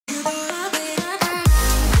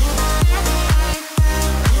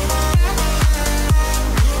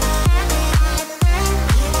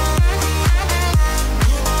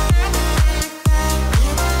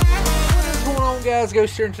guys,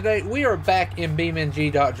 Ghost here, and today we are back in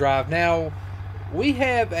BeamNG.drive. Now, we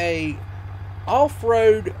have a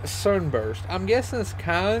off-road sunburst. I'm guessing it's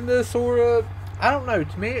kind of, sort of, I don't know,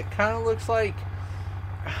 to me it kind of looks like,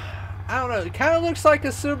 I don't know, it kind of looks like a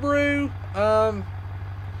Subaru,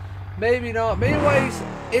 maybe not, but anyways,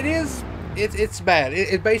 it's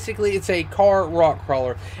bad. Basically, it's a car rock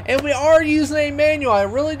crawler, and we are using a manual. I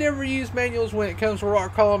really never use manuals when it comes to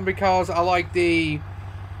rock crawling because I like the,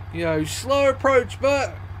 you know, slow approach,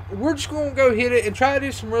 but we're just going to go hit it and try to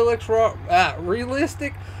do some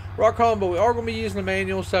realistic rock crawling, but we are going to be using the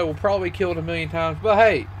manual, so we'll probably kill it a million times, but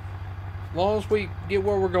hey, as long as we get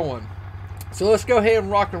where we're going. So let's go ahead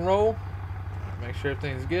and rock and roll. Make sure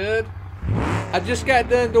everything's good. I just got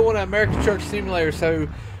done doing an American Truck Simulator, so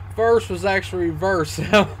first was actually reverse.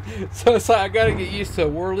 So it's like I got to get used to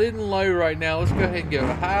it. We're leading low right now. Let's go ahead and go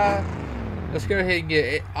high. Let's go ahead and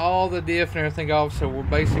get all the diff and everything off, so we're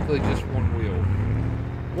basically just one wheel.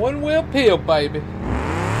 One wheel peel, baby.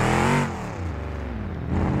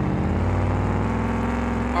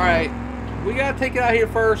 Alright, we gotta take it out here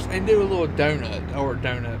first and do a little donut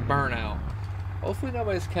burnout. Hopefully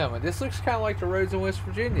nobody's coming. This looks kind of like the roads in West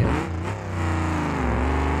Virginia.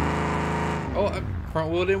 Oh,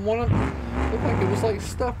 front wheel didn't want to. Looked like it was like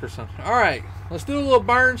stuck or something. Alright, let's do a little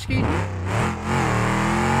burn ski.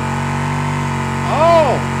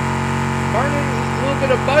 Oh! Burning a little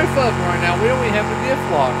bit of both of them right now. We don't even have the diff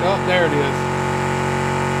lock. Oh, there it is.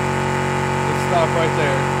 Let's stop right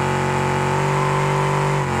there.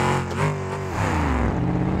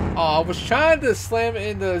 Oh, I was trying to slam it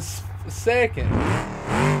into second.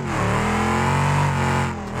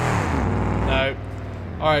 No.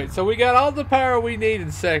 Alright, so we got all the power we need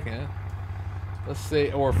in second. Let's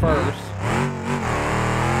see, or first.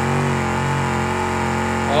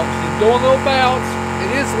 Oh, she's doing a little bounce.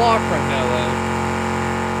 It is locked right now, though.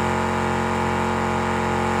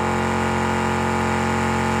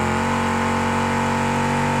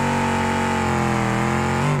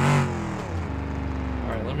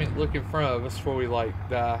 Alright, let me look in front of us before we, like,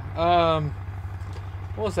 die.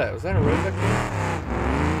 What was that? Was that a road back there?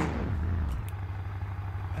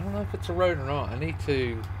 I don't know if it's a road or not. I need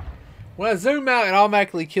to... When I zoom out, it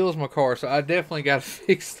automatically kills my car, so I definitely got to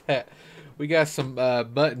fix that. We got some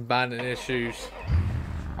button binding issues.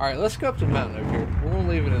 Alright, let's go up to the mountain over here. We're going to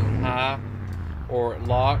leave it in high or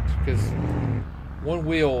locked because one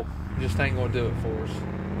wheel just ain't going to do it for us.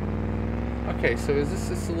 Okay, so is this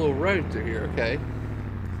just a little road through here? Okay.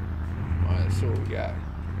 Alright, let's see what we got.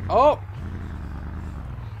 Oh!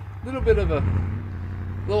 Little bit of a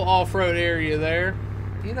little off-road area there.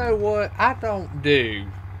 You know what? I don't do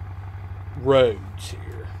roads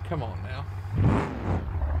here. Come on now.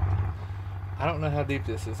 I don't know how deep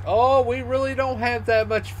this is. Oh, we really don't have that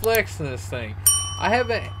much flex in this thing. I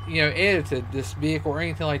haven't, you know, edited this vehicle or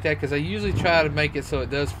anything like that because I usually try to make it so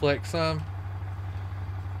it does flex some.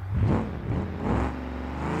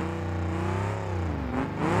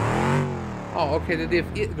 Oh, okay,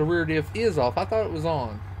 the rear diff is off. I thought it was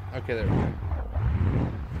on. Okay, there we go.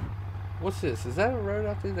 What's this? Is that a road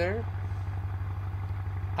out through there?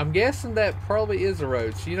 I'm guessing that probably is a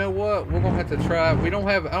road. So you know what? We're gonna have to try. We don't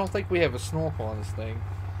have. I don't think we have a snorkel on this thing.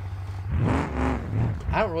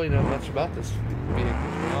 I don't really know much about this vehicle, to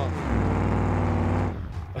be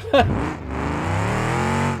honest.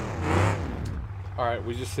 All right,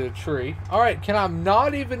 we just hit a tree. All right, can I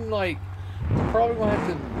not even like? I'm probably gonna have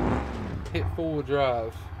to hit full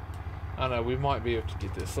drive. I know we might be able to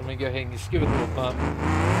get this. Let me go ahead and just give it a little bump.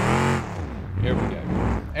 There we go.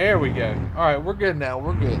 There we go. Alright, we're good now.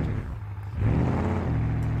 We're good.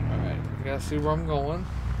 Alright, I gotta see where I'm going.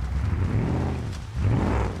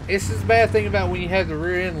 This is the bad thing about when you have the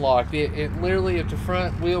rear end locked. It literally, if the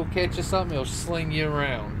front wheel catches something, it'll sling you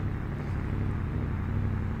around.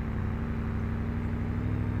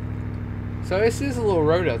 So this is a little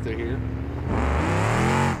road out through here.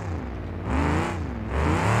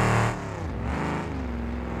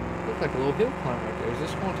 Like a little hill climb right there. Is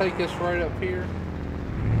this going to take us right up here?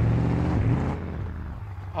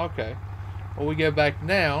 Okay. Well, we go back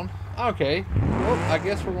down. Okay. Well, I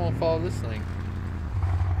guess we're going to follow this thing.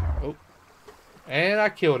 Oh. And I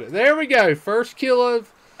killed it. There we go. First kill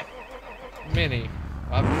of Mini.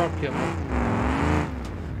 I've probably killed him.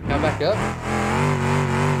 Now back up.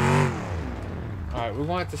 Alright, we're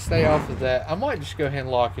going to have to stay off of that. I might just go ahead and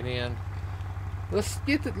lock it in. Let's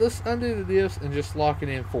undo the diffs and just lock it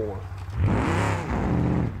in 4.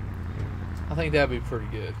 I think that'd be pretty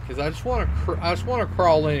good because I just want to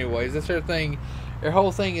crawl anyways. That's their thing. Their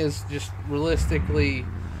whole thing is just realistically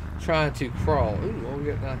trying to crawl. Ooh, what we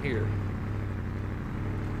got down here?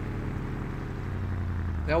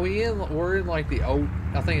 Now we're in like the old,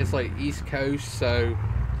 I think it's like East Coast, so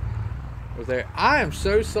we're there. I am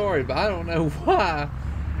so sorry, but I don't know why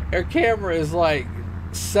our camera is like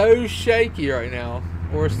so shaky right now.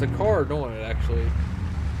 Or it's the car doing it actually.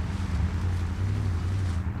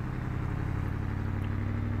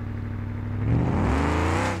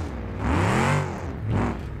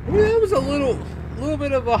 Well, that was a little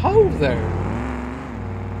bit of a hole there.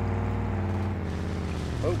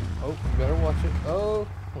 Oh, you better watch it. Oh,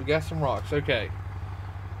 we got some rocks. Okay.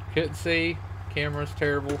 Couldn't see. Camera's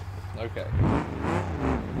terrible. Okay.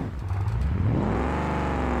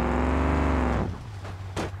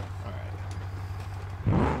 Alright.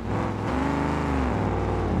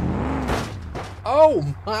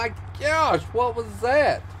 Oh my gosh, what was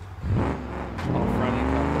that?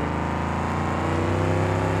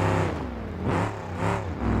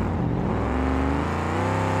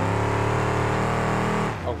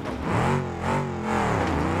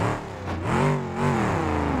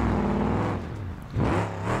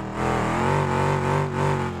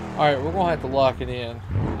 Alright, we're going to have to lock it in.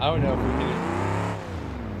 I don't know if we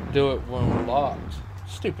can do it when we're locked.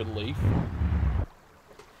 Stupid leaf.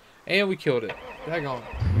 And we killed it. Daggone.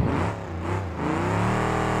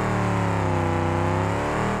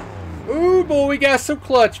 Ooh, boy, we got some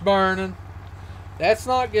clutch burning. That's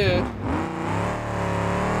not good.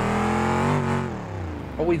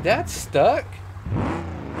 Are we that stuck?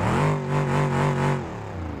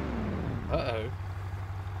 Uh-oh.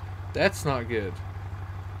 That's not good.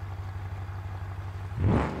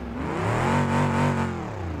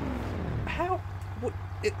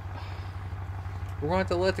 We're going to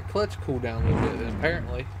have to let the clutch cool down a little bit,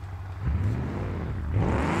 apparently.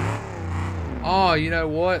 Oh, you know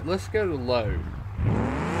what? Let's go to low.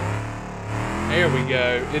 There we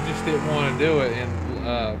go. It just didn't want to do it. And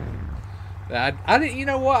I didn't, you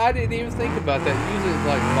know what? I didn't even think about that. Usually it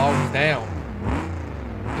like bogs down.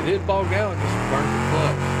 It did bog down, it just burned the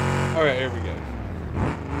clutch. Alright, here we go.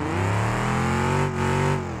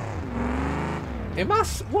 Am I,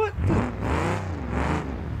 what the?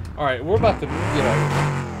 Alright, we're about to get over.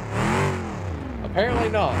 Apparently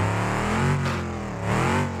not.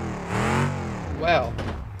 Wow.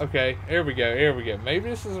 Okay, here we go, here we go. Maybe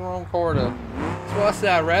this is the wrong car to... That's why I said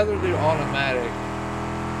I'd rather do automatic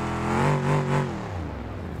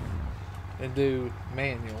than do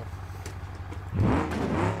manual.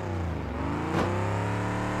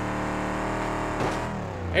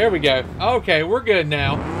 There we go. Okay, we're good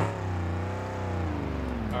now.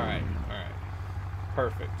 Alright, alright.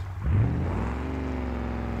 Perfect.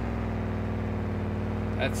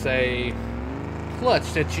 That's a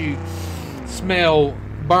clutch that you smell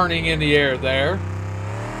burning in the air there.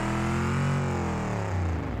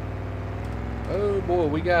 Oh boy,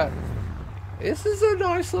 we got... This is a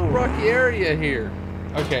nice little rocky area here.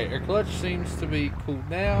 Okay, our clutch seems to be cooled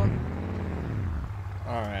down.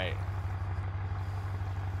 Alright.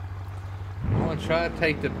 I'm going to try to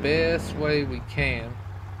take the best way we can.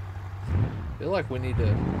 I feel like we need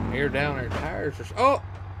to air down our tires or something. Oh!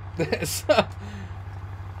 That's...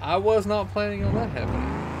 I was not planning on that happening.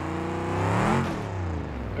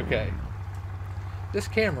 Okay. This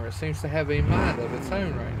camera seems to have a mind of its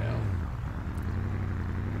own right now.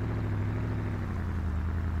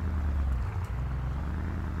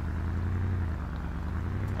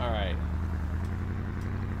 Alright.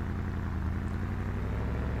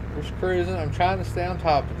 We're just cruising. I'm trying to stay on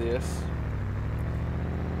top of this.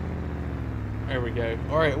 There we go.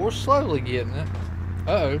 Alright, we're slowly getting it.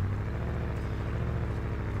 Uh-oh.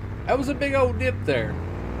 That was a big old dip there.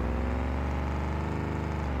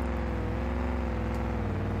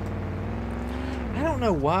 I don't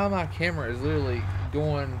know why my camera is literally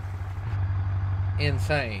going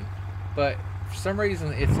insane, but for some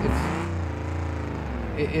reason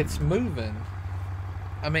it's moving.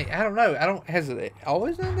 I mean, I don't know. Has it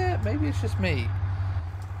always done that? Maybe it's just me.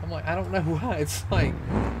 I'm like, I don't know why. It's like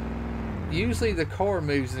usually the car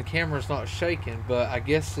moves and the camera's not shaking, but I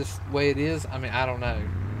guess this way it is. I mean, I don't know.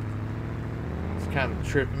 Kind of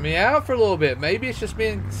tripping me out for a little bit. Maybe it's just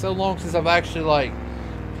been so long since I've actually like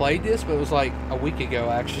played this, but it was like a week ago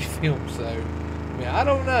I actually filmed, so I mean, I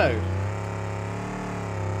don't know.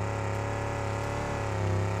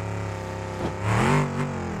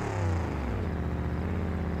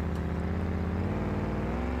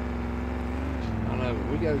 I don't know,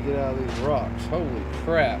 but we gotta get out of these rocks. Holy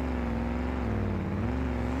crap.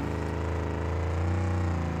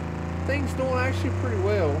 Things doing actually pretty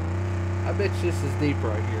well. I bet you this is deep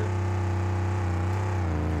right here.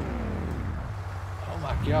 Oh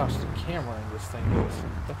my gosh, the camera in this thing goes.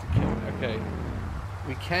 Let the camera. Okay.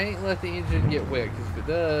 We can't let the engine get wet, because if it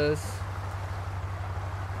does,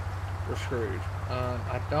 we're screwed.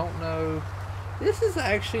 I don't know. This is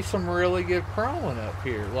actually some really good crawling up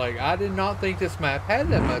here. Like, I did not think this map had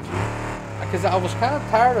that much. Because I was kind of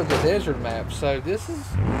tired of the desert map. So this is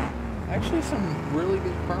actually some really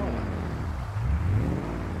good crawling.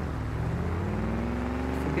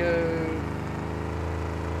 If we go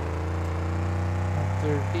up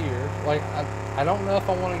through here. Like, I don't know if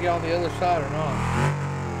I want to get on the other side or not.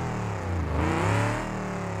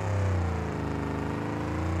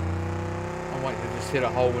 To just hit a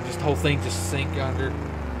hole and just the whole thing just sink under.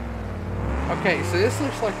 Okay, so this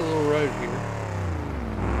looks like a little road here.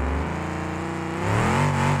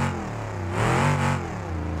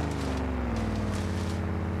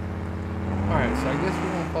 Alright, so I guess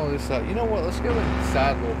we're going to follow this up. You know what? Let's go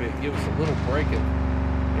inside a little bit. Give us a little break of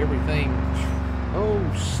everything. Oh,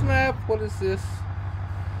 snap. What is this?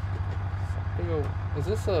 Is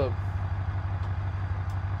this a...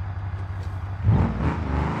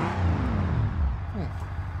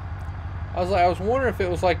 I was wondering if it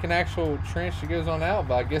was like an actual trench that goes on out,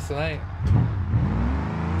 but I guess it ain't.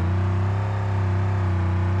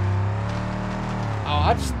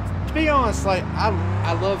 Oh, to be honest, like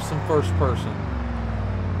I love some first person,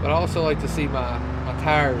 but I also like to see my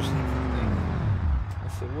tires and everything. I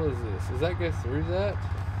said, what is this? Does that go through that?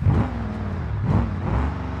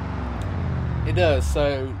 It does.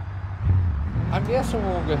 So I'm guessing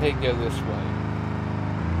we're gonna go ahead and go this way.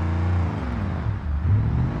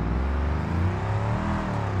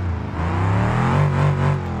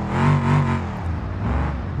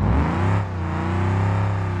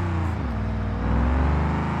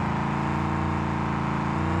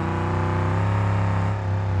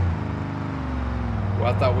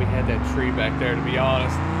 I thought we had that tree back there, to be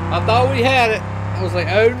honest. I thought we had it. I was like,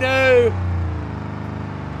 oh no.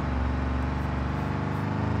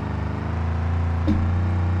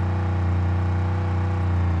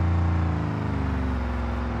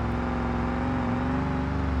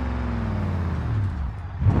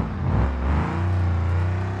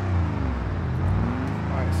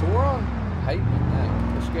 Alright, so we're on pavement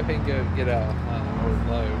now. Let's go ahead and go get out or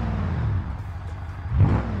low.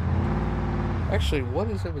 Actually, what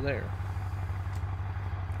is over there?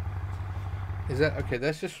 Is that okay?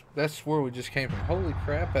 That's where we just came from. Holy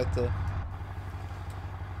crap! At the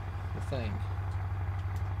thing.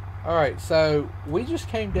 All right, so we just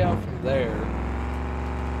came down from there.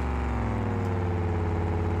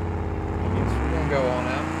 I guess we're gonna go on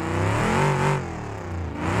out.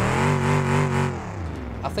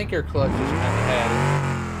 I think our clutch just kind of had it.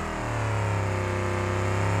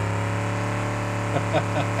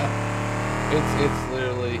 It's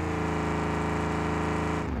literally.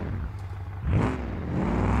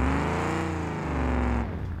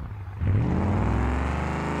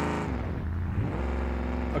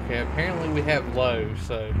 Okay, apparently we have low,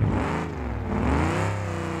 so.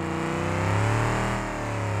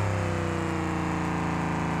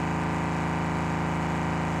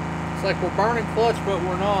 It's like we're burning clutch, but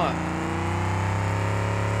we're not.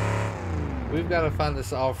 We've got to find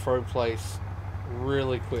this off-road place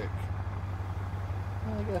really quick.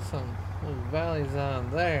 I got some little valleys on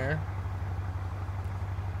there.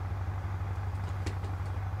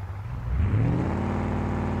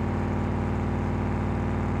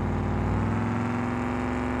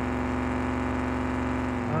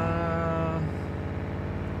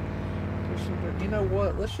 You know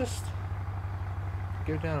what? Let's just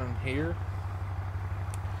go down in here.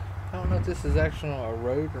 I don't know if this is actually a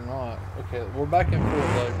road or not. Okay, we're back in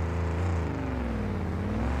forward load.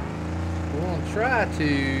 We're going to try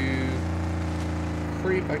to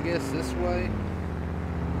creep, I guess, this way.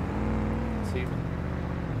 Let's see.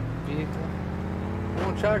 Vehicle. We're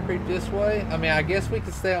going to try to creep this way. I mean, I guess we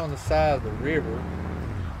could stay on the side of the river.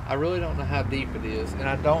 I really don't know how deep it is. And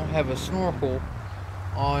I don't have a snorkel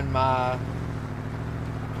on my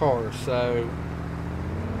car. So,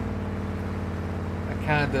 that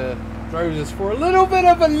kind of throws us for a little bit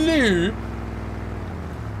of a loop.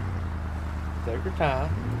 Take your time.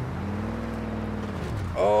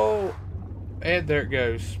 Oh, and there it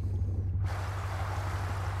goes.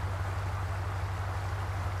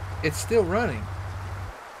 It's still running.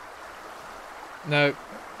 No,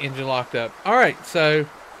 engine locked up. Alright, so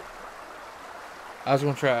I was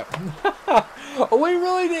going to try it. We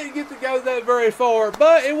really didn't get to go that very far,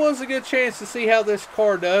 but it was a good chance to see how this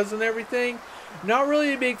car does and everything. Not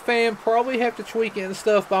really a big fan. Probably have to tweak it and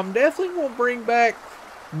stuff, but I'm definitely going to bring back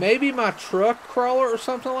maybe my truck crawler or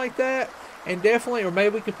something like that. And definitely, or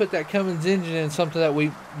maybe we could put that Cummins engine in something that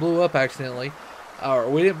we blew up accidentally. Or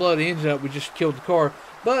we didn't blow the engine up, we just killed the car.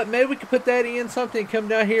 But maybe we could put that in something, come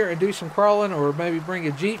down here and do some crawling, or maybe bring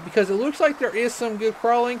a Jeep, because it looks like there is some good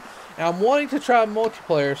crawling. And I'm wanting to try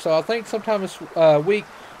multiplayer, so I think sometime this week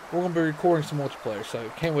we're going to be recording some multiplayer, so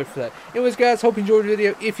can't wait for that. Anyways, guys, hope you enjoyed the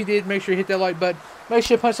video. If you did, make sure you hit that like button. Make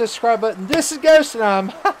sure you punch that subscribe button. This is Ghost, and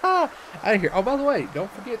I'm out of here. Oh, by the way,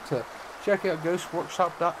 don't forget to check out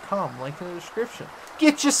ghostworkshop.com. Link in the description.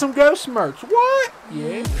 Get you some Ghost merch. What?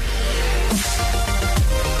 Yeah.